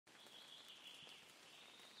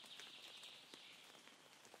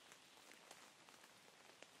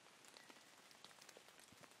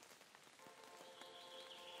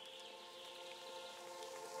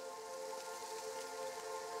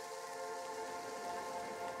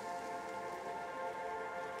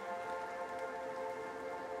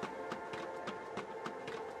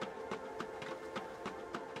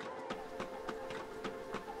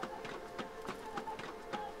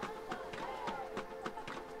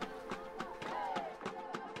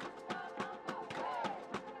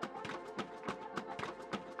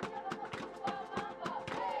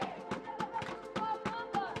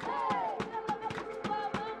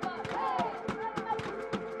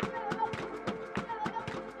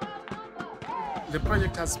The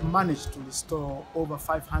project has managed to restore over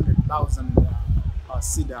 500,000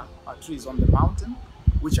 cedar trees on the mountain,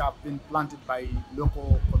 which have been planted by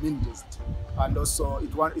local communities. And also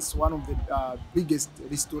it's one of the biggest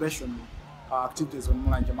restoration activities on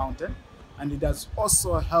Mulanje Mountain. And it has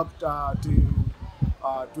also helped to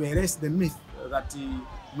erase the myth that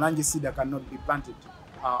Mulanje cedar cannot be planted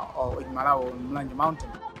or in Malawi on Mulanje Mountain.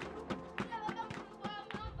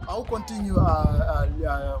 I'll continue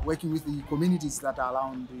working with the communities that are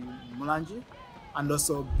around Mulanje, and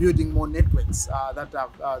also building more networks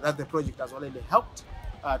that the project has already helped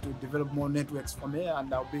to develop more networks from here,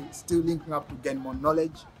 and I'll be still linking up to gain more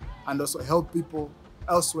knowledge and also help people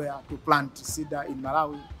elsewhere to plant cedar in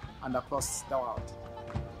Malawi and across the world.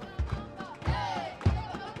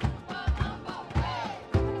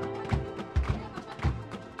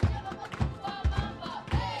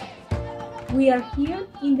 We are here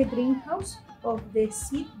in the greenhouse of the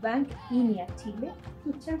seed bank in Attallah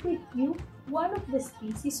to share with you one of the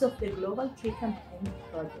species of the Global Tree Campaign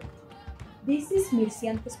project. This is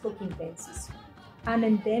Myrsiantes coquimbensis, an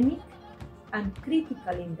endemic and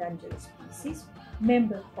critically endangered species,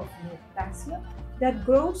 member of Myrtaceae, that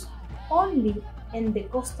grows only in the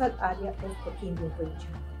coastal area of Coquimbo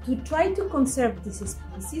region. To try to conserve this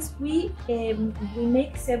species, we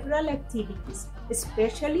make several activities,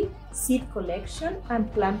 especially seed collection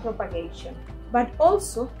and plant propagation. But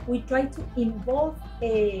also, we try to involve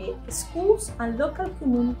schools and local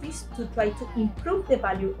communities to try to improve the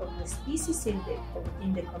value of the species in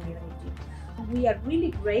the community. We are really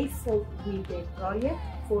grateful with the project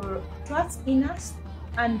for trust in us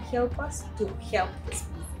and help us to help the species.